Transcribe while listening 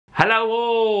Hello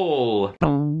all!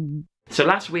 So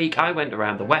last week I went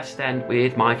around the West End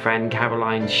with my friend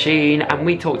Caroline Sheen and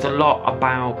we talked a lot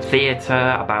about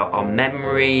theatre, about our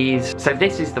memories. So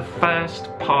this is the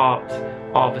first part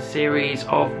of a series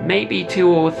of maybe 2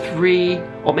 or 3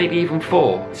 or maybe even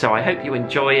 4. So I hope you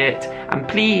enjoy it and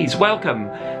please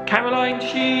welcome Caroline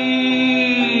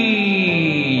Sheen!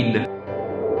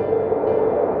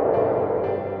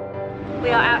 We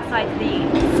are outside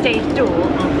the stage door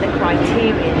of the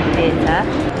Criterion Theatre.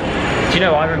 Do you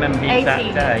know, I remember the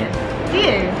exact day. Do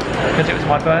you? Because it was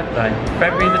my birthday,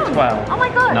 February the 12th, oh my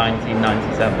God.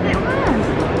 1997. It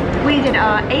was. We did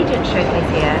our agent showcase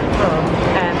here from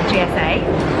GSA,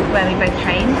 where we both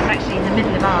trained. Actually in the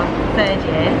middle of our 3rd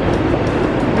year,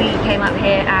 we came up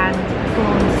here and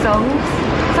performed songs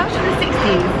from the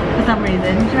 60s for some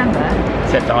reason. Do you remember?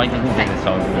 Except I didn't do the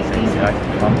song from the 60s, that's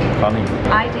funny.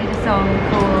 I did a song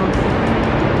called,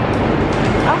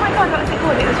 oh my God, what was it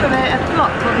called? It was from a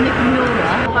flock called Nick and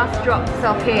Nora. The bus dropped us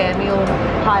off here and we all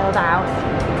piled out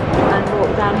and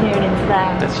walked down here and into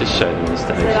there. Let's just show them the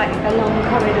stage. So like a long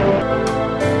corridor.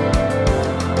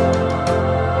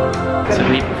 So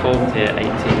we performed here 18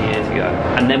 years ago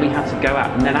and then we had to go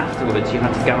out, and then afterwards you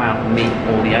had to go out and meet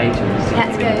all the agents. We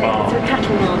had to go to a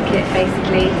cattle market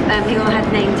basically. They all had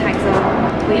name tags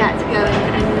on. We had to go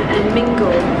and mingle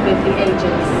with the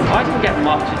agents. I didn't get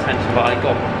much attention, but I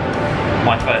got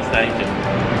my first agent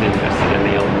was interested in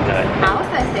me on the day. Our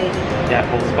first agent? Yeah,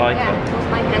 Paul Spiker. Yeah, Paul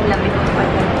Spiker, lovely Paul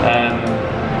Spiker.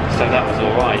 So that was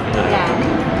alright, you know.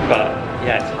 Yeah. But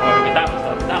yeah, it's horrible.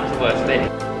 That was the worst bit.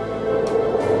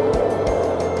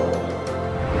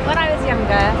 When I was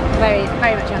younger, very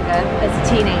much younger, as a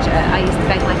teenager, I used to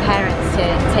beg my parents to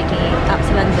take me up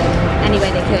to London any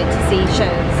way they could to see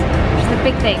shows, which is a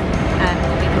big thing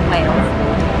coming from Wales.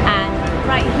 And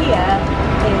right here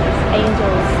is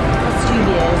Angel's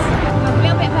Costumiers. A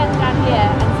little bit further down here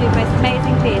and see the most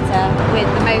amazing theatre with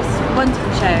the most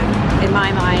wonderful show, in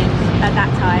my mind, at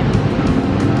that time.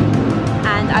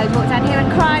 And I would walk down here and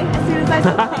cry as soon as I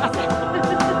saw it.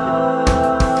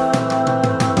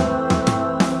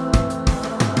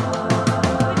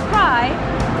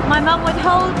 My mum would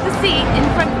hold the seat in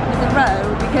front of the row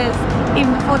because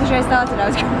even before the show started I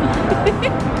was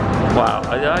crying. Wow,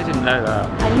 I didn't know that.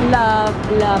 I love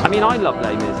I mean, I love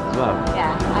Les Mis as well.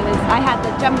 Yeah, I had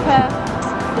the jumper,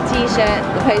 the t-shirt,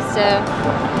 the poster,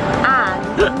 and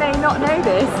you may not know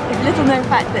this, it's little known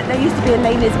fact that there used to be a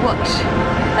Les Mis watch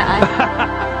that I had.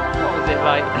 What was it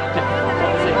like?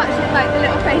 The watch with like the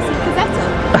little facing cassette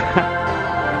on.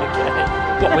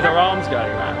 Okay. What, with her arms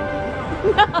going around?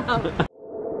 No.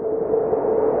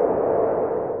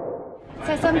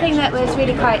 So something that was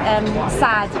really quite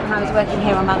sad when I was working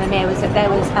here on Mamma Mia was that there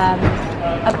was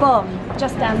a bomb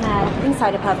just down there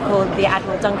inside a pub called the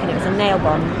Admiral Duncan. It was a nail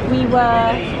bomb. We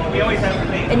were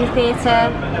in the theatre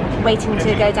waiting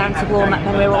to go down to warm up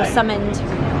and we were all summoned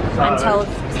and told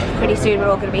pretty soon we're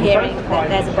all going to be hearing that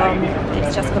there's a bomb.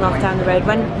 It's just gone off down the road.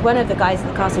 When one of the guys in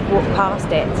the cast had walked past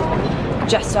it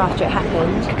just after it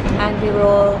happened, and we were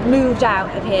all moved out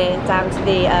of here down to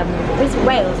the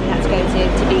Wales we had to go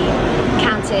to be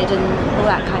counted and all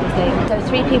that kind of thing. So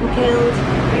 3 people killed,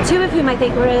 2 of whom I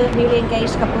think were a newly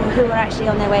engaged couple who were actually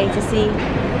on their way to see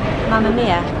Mamma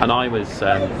Mia. And I was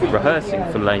rehearsing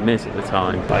for Les Mis at the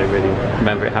time. I really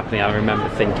remember it happening. I remember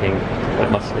thinking it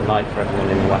must have been like for everyone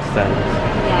in the West End.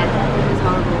 Yeah, it was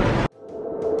horrible.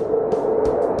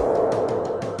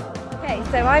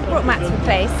 So I brought Matt to a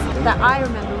place that I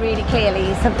remember really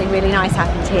clearly. Something really nice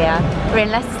happened here. We're in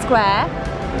Leicester Square.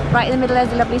 Right in the middle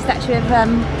there's a lovely statue of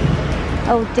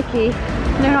old Dickie.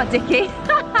 No, not Dickie.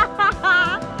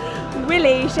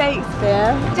 Willie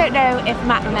Shakespeare. I don't know if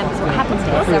Matt remembers what happened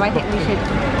here, so I think we should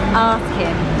ask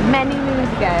him. Many moons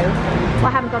ago,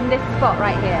 what happened on this spot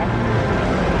right here?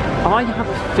 I have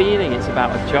a feeling it's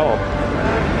about a job,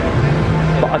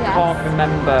 but I can't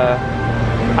remember.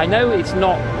 I know it's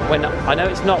not when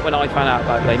I found out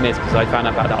about Les Mis because I found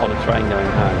out about that on a train going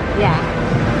home. Yeah,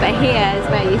 but here's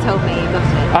where you told me you got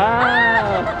it.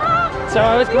 Ah! So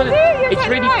I was kind of. It's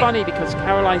really funny because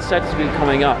Caroline said as we were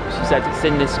coming up, she said it's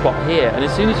in this spot here, and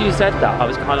as soon as you said that, I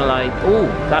was kind of like, oh,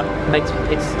 that makes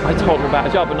it's. I told her about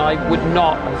a job, and I would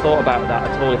not have thought about that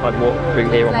at all if I'd walked through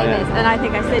here on my own. And I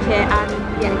think I stood here and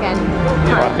yet again.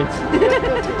 Right.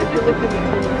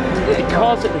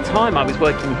 Because at the time I was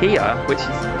working here, which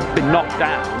has been knocked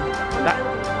down,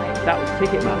 that was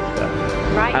Ticketmaster.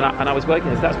 Right. And I was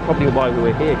working, so that's probably why we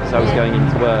were here, because I was going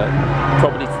into work.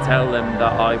 Probably to tell them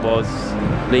that I was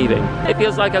leaving. It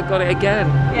feels like I've got it again.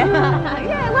 Yeah,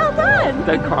 yeah, well done.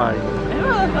 Don't cry.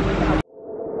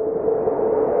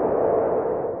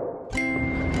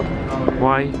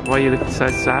 Why are you looking so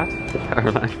sad,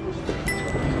 Caroline?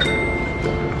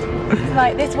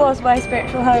 Like, this was my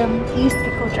spiritual home. It used to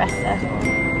be called Dress Circle.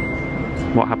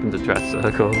 What happened to Dress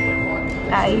Circle?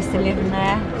 I used to live in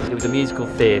there. It was a musical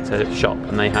theatre shop,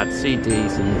 and they had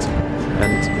CDs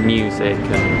and music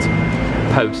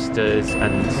and posters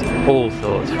and all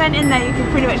sorts. If you went in there, you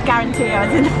could pretty much guarantee I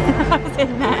was in, I was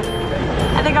in there.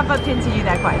 I think I bumped into you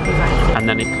there quite a few times. And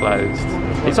then it closed.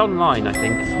 It's online, I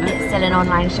think, isn't it? It's still an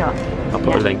online shop. I'll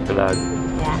put a link below.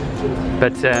 Yeah.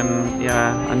 But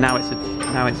yeah, and now it's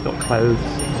got clothes.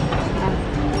 Yeah.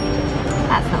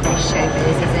 That's not very showbiz,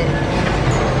 is it?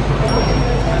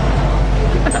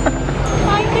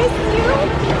 I miss you.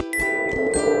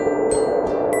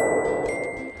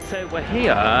 So we're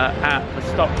here at the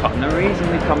stock pot, and the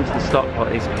reason we come to the stock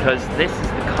pot is because this is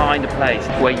the kind of place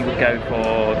where you would go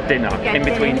for dinner in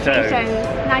between shows.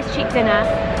 Nice cheap dinner.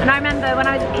 And I remember when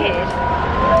I was a kid,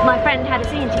 my friend had a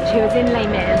singing teacher who was in Les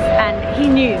Mis, and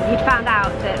he'd found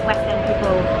out that West End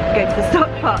people go to the stock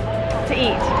pot to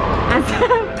eat. And so,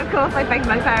 of course, I begged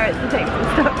my parents to take me to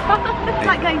the stock pot. It's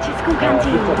like going to a school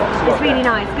canteen. It's really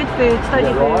nice. Good food,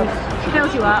 slowly food,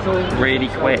 fills you up. Really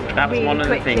quick. That was one of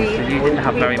the things, because you didn't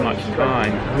have very much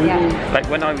time. Yeah. Like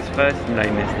when I was first in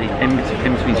Les Mis, in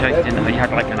between shows, you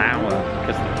had like an hour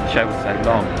because the show was so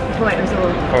long. Before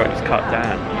it was cut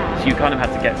down. Yeah. So you kind of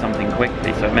had to get something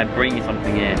quickly, so it meant bringing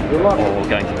something in or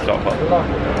going to the stock pot.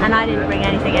 And I didn't bring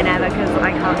anything in ever because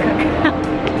I can't cook.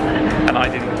 And I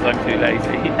didn't because I'm too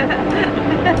lazy.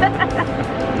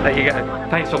 There you go.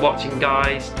 Thanks for watching,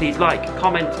 guys. Please like,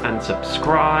 comment and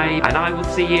subscribe, and I will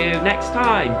see you next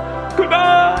time.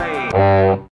 Goodbye!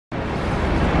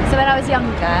 So when I was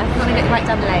younger, let me look right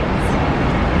down the legs.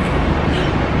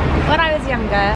 When I was younger,